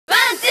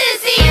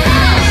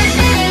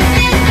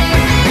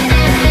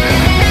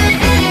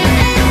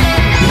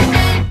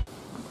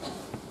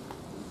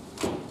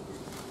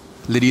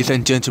Ladies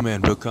and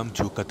gentlemen, welcome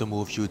to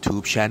GATOH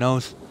YouTube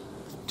channels.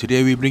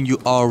 Today we bring you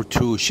all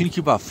to Shin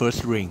Kiba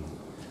first ring.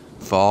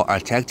 For our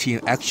tag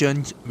team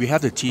actions, we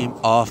have the team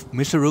of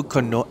Mitsuru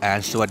Konno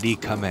Sawasdee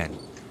Kamen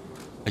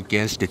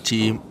against the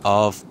team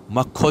of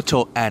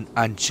Makoto and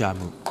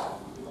Anchamu.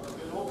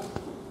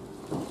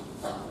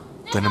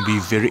 Gonna be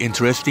very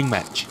interesting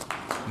match.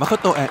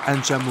 Makoto and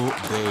Anchamu,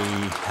 they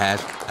had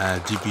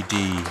a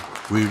DVD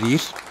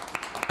release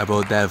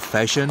about their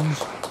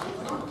fashions,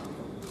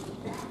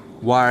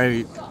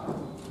 while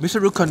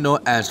Mitsuru Konno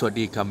and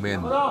Sawasdee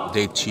Kamen,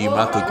 they team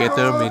up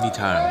together many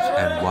times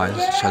and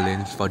once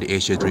challenged for the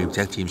Asia Dream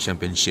Tag Team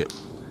Championship.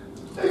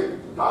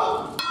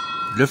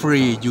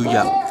 Referee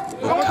Yuya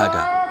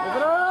Okada.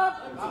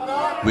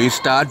 We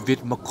start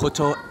with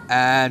Makoto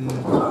and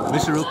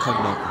Mitsuru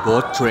Konno,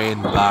 both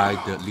trained by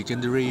the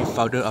legendary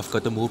founder of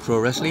GATOH Pro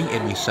Wrestling,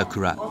 Emi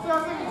Sakura.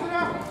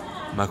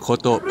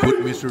 Makoto put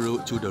Mitsuru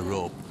to the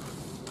rope.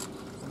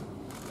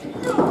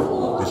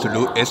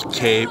 Mitsuru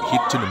escaped,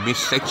 hit to the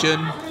midsection,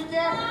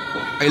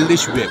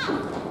 Irish whip,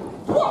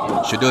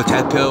 shoulder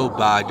tackle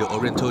by the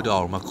Oriental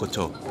Doll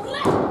Makoto.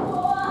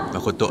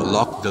 Makoto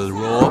locked the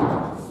rope,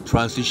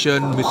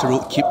 transition,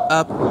 Mitsuru keep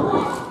up,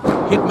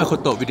 hit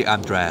Makoto with the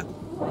arm drag.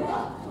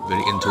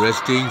 Very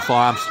interesting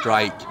forearm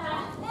strike.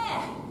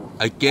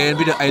 Again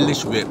with the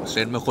Irish whip,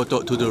 send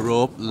Makoto to the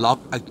rope, lock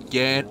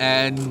again,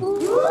 and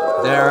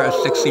there a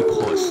sexy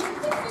pose.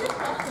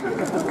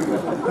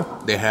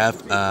 They have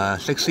a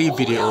sexy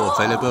video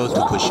available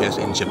to purchase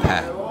in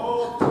Japan.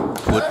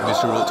 Put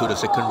Mitsuru to the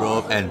second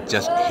rope and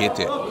just hit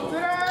it.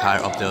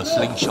 Kind of the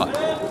slingshot.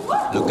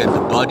 Look at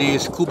the body,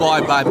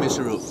 schoolboy by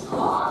Mitsuru.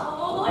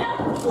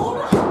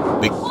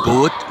 Big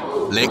boot,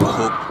 leg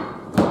hook.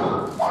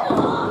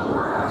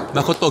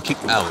 Makoto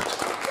kick out.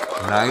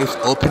 Nice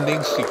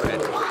opening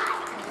sequence.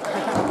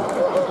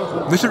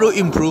 Mitsuru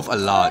improved a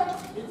lot.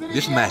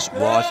 This match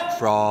was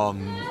from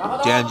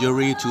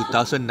January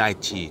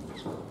 2019.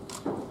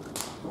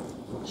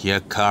 Here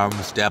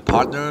comes their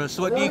partner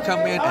Sawasdee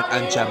Kamen and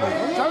Anchamu,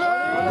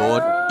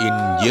 both in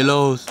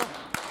yellows.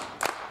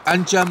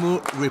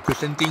 Anchamu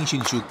representing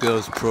Shinshu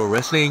Girls Pro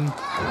Wrestling.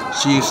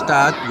 She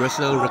started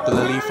wrestling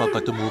regularly for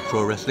GATOH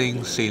Pro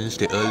Wrestling since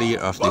the early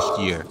of this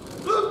year.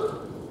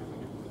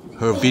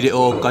 Her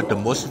video got the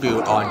most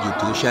views on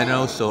YouTube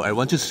channel, so I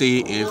want to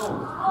see if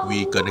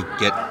we gonna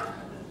get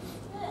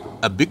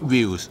a big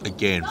views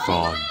again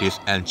for this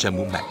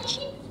Anchamu match.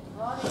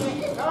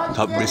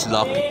 Top wrist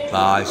lock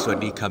by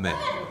Sawasdee Kamen.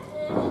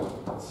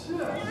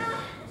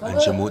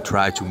 Anchamu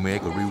tried to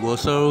make a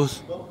reversal.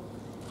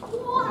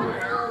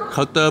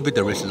 Counter with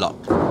the wrist lock.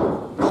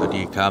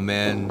 Sawasdee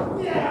Kamen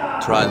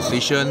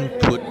transition,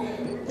 put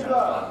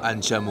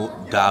Anchamu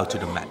down to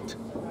the mat.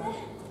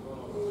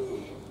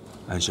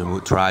 Anchamu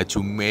tried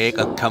to make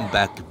a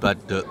comeback,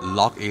 but the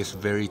lock is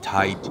very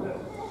tight.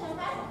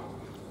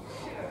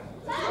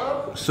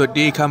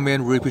 Sawasdee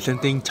Kamen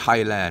representing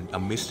Thailand, a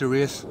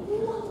mysterious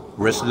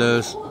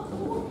wrestlers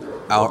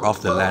out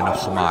of the land of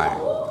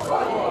smile.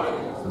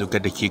 Look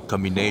at the kick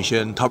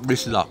combination, top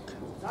wrist lock.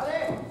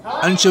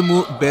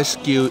 Anchamu's best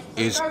skill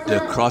is the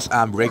cross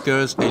arm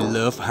breakers. I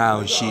love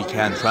how she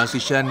can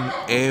transition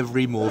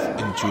every move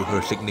into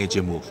her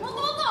signature move.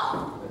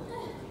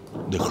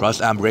 The cross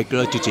arm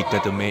breaker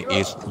Chichikatame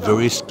is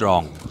very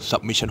strong,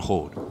 submission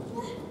hold.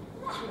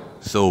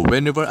 So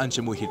whenever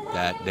Anchamu hit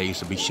that, there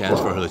is a big chance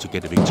for her to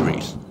get the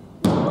victories.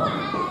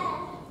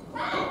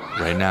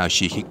 Right now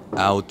she hit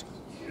out.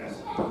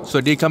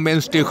 Sawasdee Kamen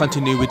still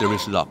continue with the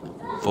wrist lock.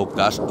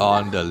 Focus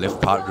on the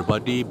left part of the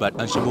body, but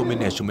Anchamu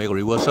managed to make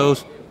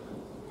reversals.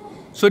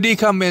 Sawasdee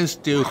Kamen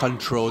still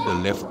control the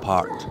left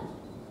part.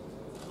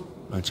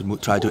 Anchamu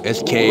tried to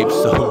escape,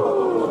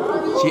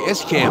 so she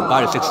escaped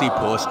by the sexy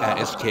pose and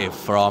escaped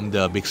from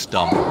the big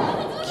stomp.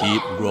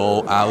 Keep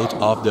roll out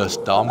of the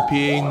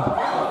stomping.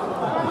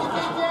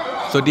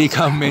 Sawasdee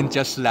Kamen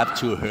just slapped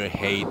to her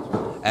head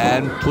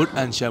and put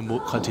Anchamu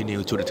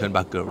continue to the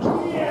turnbuckle.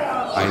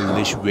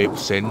 Irish whip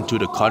sent to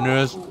the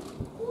corners.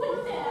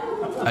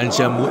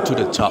 Anchamu to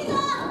the top.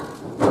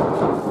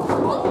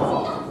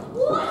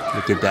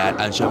 Look at that,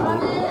 Anchamu.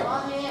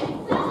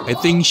 I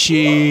think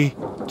she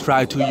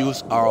tried to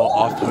use all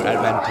of her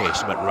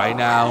advantage, but right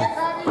now,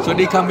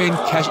 Sawasdee Kamen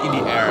catch in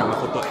the air.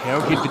 Makoto hair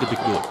hit with the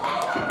big boot.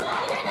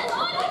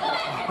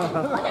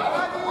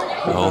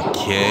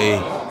 Okay.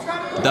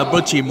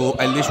 Double T move,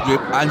 Irish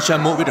whip,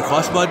 Anchamu with the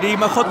crossbody,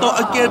 Makoto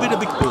again with the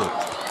big boot.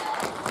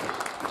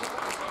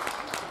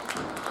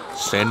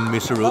 Send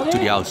Mitsuru to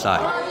the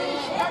outside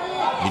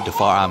with the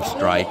forearm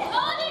strike.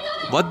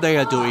 What they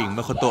are doing,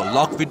 Makoto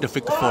lock with the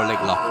figure 4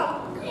 leg lock.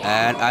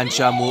 And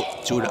Anchamu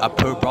to the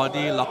upper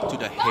body, lock to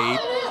the head.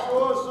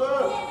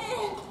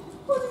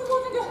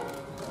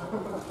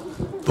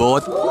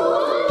 Both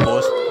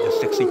pose the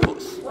sexy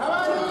pose.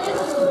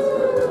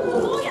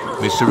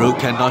 Mitsuru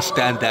cannot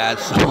stand that,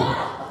 so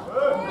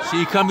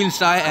she come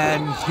inside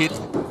and hit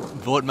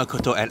both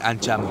Makoto and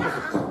Anchamu.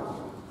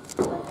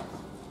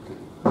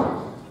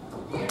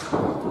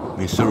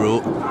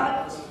 Mitsuru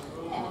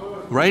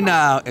Right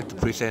now, at the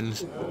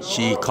present,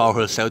 she calls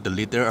herself the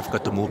leader of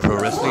GATOH Pro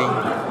Wrestling.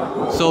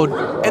 So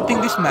I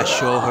think this match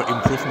show her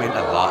improvement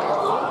a lot.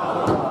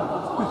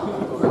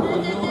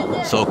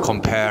 So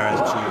compared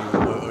to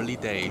her early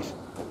days,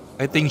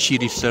 I think she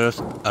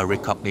deserves a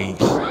recognition.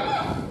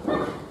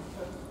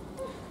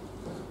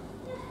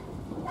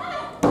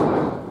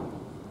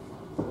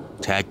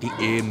 Tagging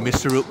in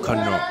Mitsuru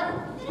Konno.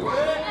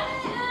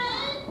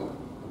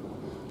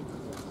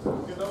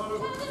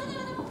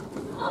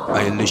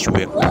 Irish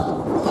whip.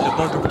 The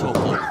bottom toe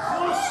hold.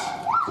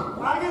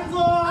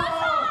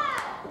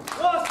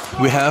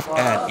 We have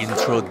an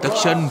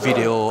introduction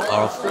video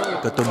of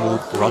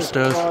GATOH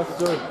rosters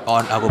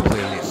on our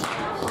playlist.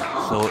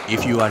 So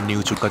if you are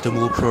new to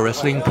GATOH Pro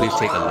Wrestling, please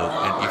take a look.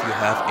 And if you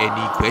have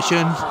any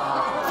questions,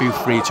 feel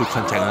free to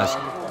contact us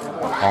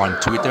on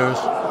Twitter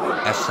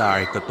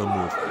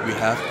 @GATOH. We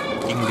have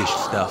English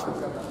stuff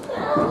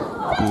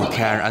who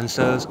can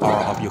answer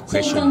all of your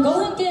questions.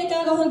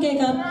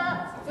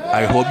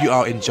 I hope you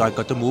all enjoy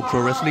GATOH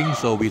Pro Wrestling,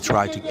 so we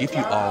try to give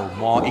you all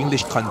more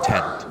English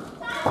content.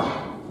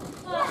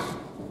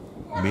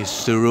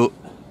 Mitsuru,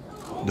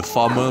 the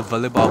former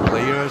volleyball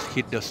players,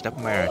 hit the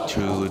stepmare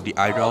to the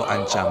idol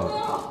Anchamu.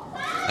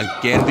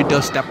 Again with the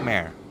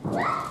stepmare.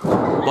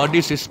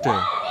 Body sister.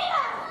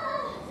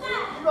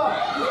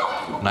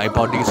 Nice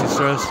body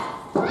sisters.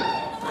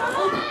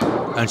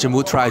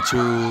 Anchamu tried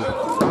to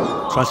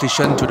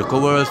transition to the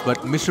covers,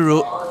 but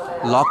Mitsuru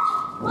locked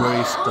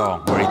very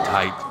strong, very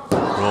tight.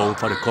 Roll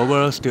for the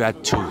cover, still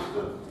at 2.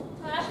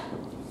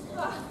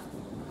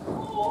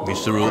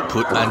 Mitsuru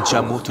put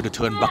Anchamu to the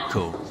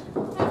turnbuckle.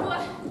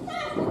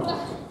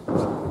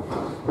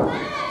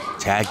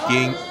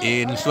 Tagging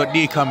in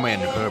Sawasdee Kamen,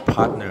 her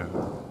partner.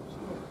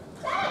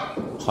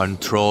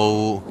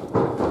 Control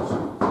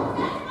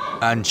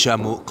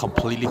Anchamu,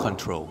 completely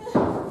control.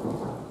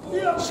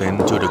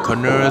 Send to the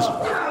corners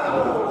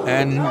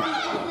and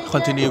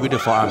continue with the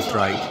forearm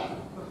strike.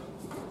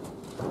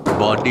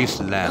 Body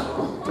slam.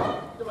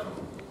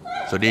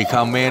 Sawasdee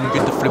Kamen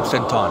with the flip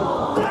senton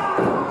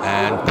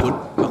and put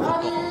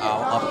Makoto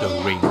out of the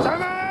ring.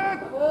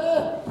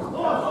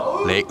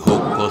 Leg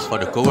hook goes for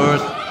the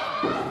covers.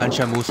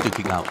 Anchamu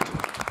sticking out.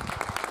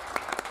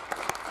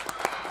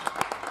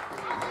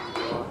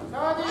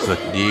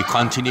 Sawasdee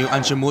continue.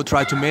 Anchamu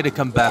try to make a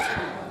comeback,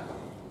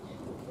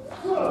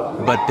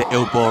 but the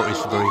elbow is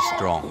very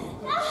strong.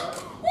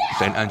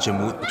 Send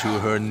Anchamu to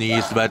her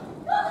knees, but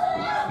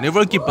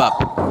never give up.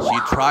 She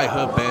tried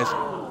her best.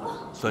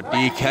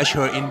 Sawasdee catch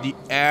her in the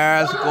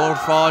air, go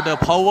for the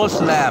power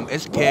slam,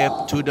 escape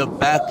to the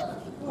back.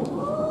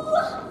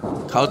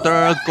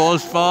 Counter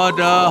goes for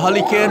the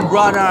Hurricane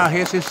Runner.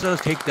 His sisters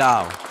take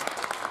down.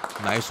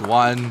 Nice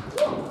one.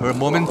 Her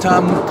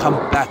momentum come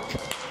back.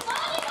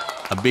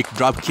 A big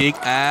drop kick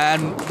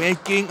and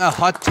making a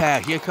hot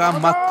tag. Here comes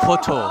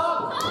Makoto.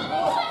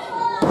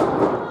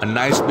 A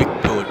nice big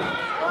boot.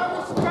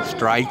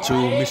 Strike to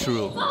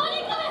Mitsuru.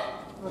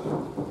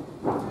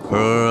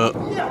 Her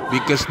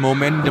biggest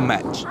moment in the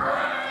match.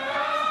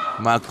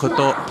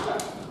 Makoto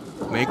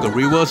make a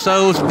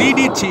reversal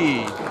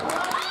DDT.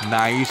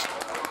 Nice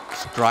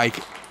strike.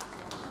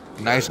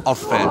 Nice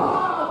offense.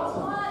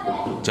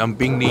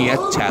 Jumping knee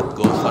attack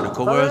goes for the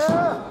covers.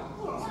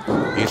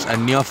 It's a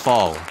near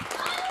fall.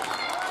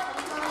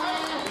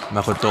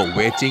 Makoto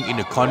waiting in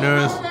the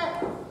corners.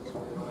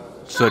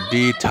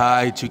 Sawasdee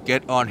tried to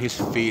get on his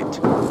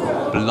feet.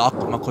 Block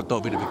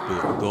Makoto with a big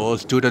boot.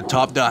 Goes to the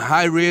top, the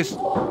high wrist.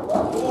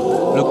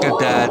 Look at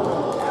that.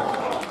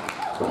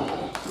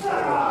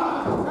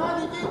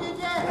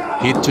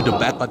 Hit to the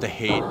back of the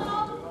head.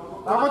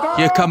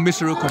 Here comes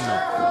Mitsuru Konno.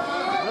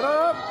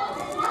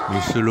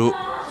 Mitsuru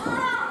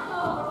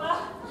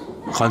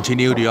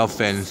continue the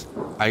offense.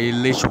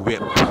 Irish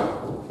whip.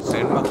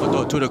 Send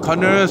Makoto to the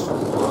corners.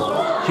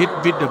 Hit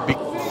with the big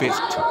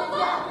fist.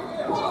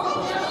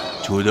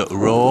 To the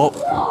rope.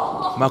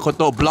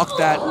 Makoto block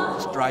that.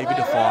 Strike with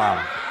the forearm.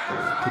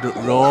 To the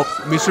rope.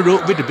 Mitsuru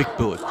with the big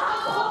boot.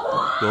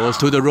 Goes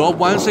to the rope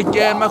once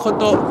again.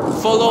 Makoto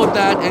follow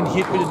that and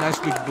hit with a nice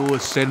big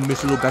boot. Send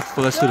Mitsuru back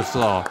first to the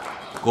floor.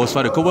 Goes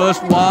for the covers.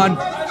 1,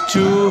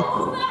 2.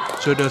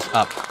 Shoulders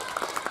up.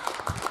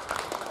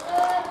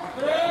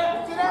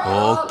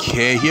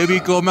 Okay, here we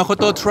go.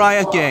 Makoto try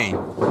again.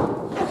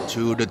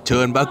 To the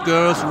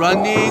turnbuckles,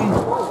 running.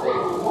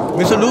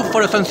 Mitsuru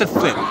for the sunset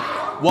flip.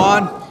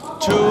 1,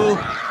 2.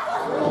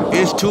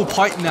 Is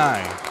 2.9.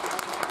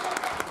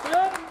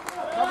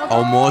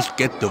 Almost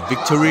get the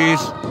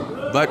victories.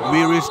 But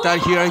we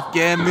restart here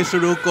again.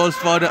 Mitsuru goes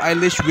for the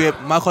Irish whip.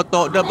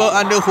 Makoto double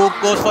underhook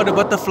goes for the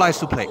butterfly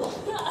suplex.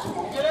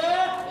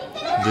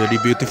 Very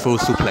beautiful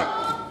suplex.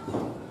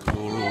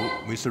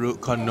 Mitsuru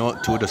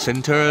Konno to the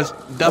centers.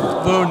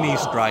 Double knee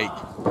strike.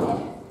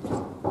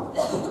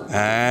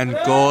 And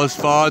goes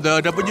for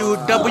the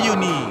WW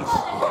knees.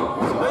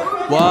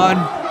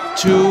 1,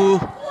 2.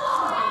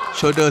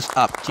 Shoulders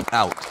up. Kick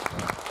out.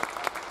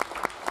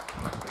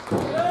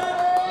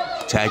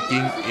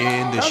 Tagging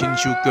in the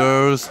Shinshu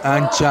girls.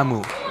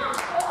 Anchamu.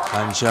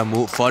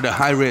 Anchamu for the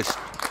high wrist.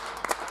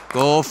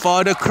 Go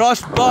for the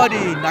cross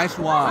body. Nice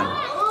one.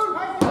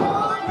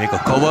 Make a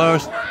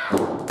covers.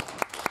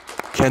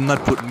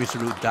 cannot put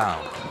Mitsuru down.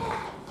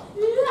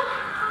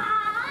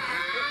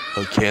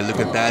 Okay, look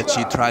at that.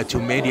 She tried to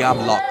make the arm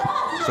lock.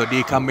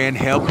 Sawasdee Kamen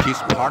help his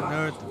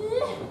partner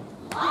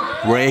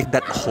break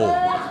that hold.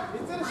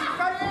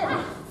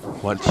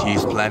 What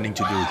he's planning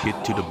to do,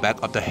 hit to the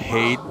back of the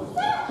head.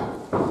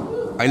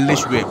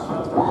 Eyelash whip.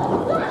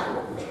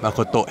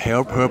 Makoto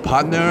help her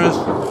partners.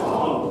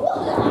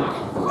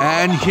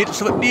 And hit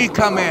Sawasdee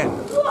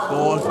Kamen.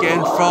 Go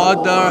again for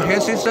the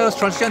head scissors,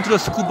 transition to the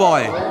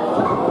schoolboy.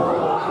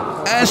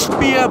 And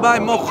spear by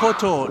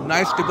Makoto.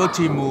 Nice double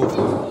team move.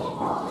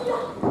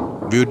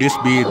 Will this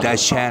be that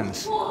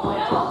chance?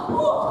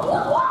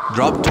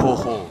 Drop toe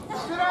hold.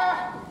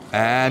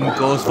 And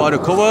goes for the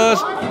covers.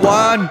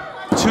 1,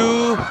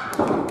 2.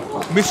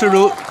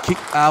 Mitsuru kick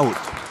out.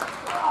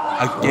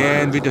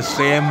 Again with the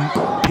same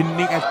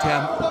pinning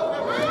attempt.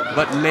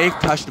 But leg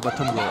touched the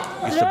bottom rope.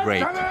 It's a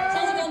break.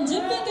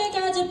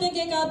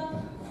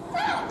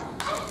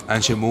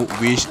 Anchamu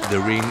wish the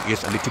ring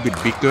is a little bit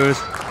bigger.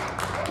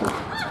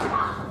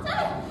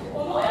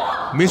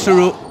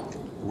 Mitsuru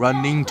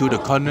running to the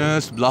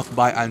corners, blocked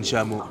by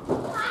Anchamu.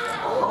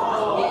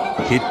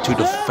 Hit to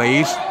the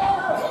face.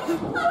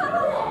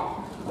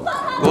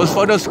 Goes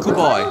for the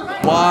schoolboy.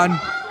 1,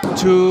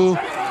 2.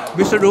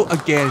 Mitsuru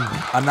again.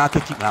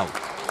 Another kick out.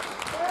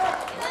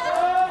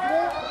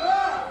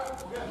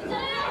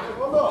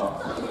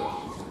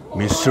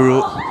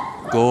 Mitsuru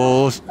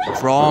goes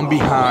from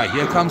behind.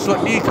 Here comes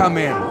Sawasdee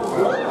Kamen.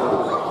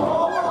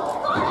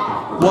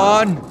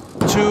 1,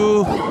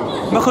 2.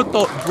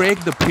 Makoto break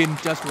the pin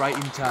just right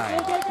in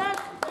time.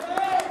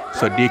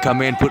 Sawasdee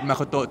Kamen put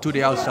Makoto to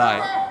the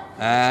outside.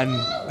 And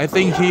I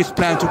think he's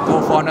planned to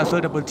go for another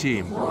double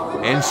team.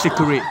 And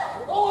secret.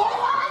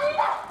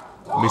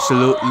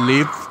 Mitsuru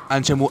lifts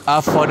Anchamu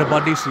up for the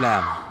body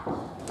slam.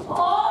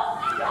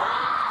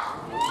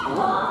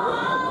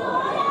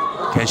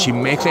 Can she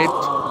make it?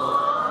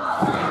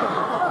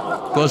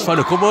 Goes for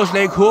the Kobo's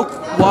leg hook.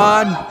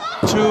 1,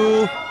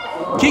 2.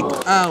 Kick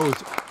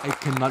out. I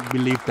cannot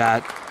believe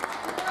that.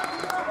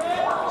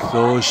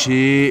 So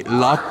she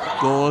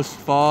goes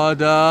for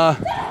the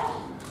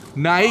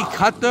knife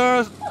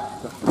cutter.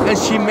 And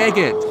she make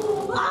it.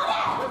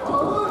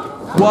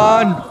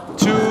 1,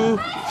 2,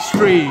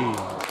 3.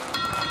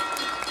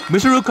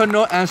 Mitsuru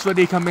Konno and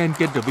Sawasdee Kamen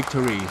get the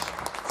victories.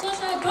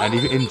 And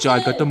if you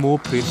enjoyed GATOH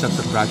move, please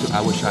subscribe to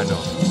our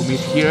channel. To meet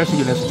here, see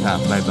you next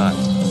time. Bye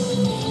bye.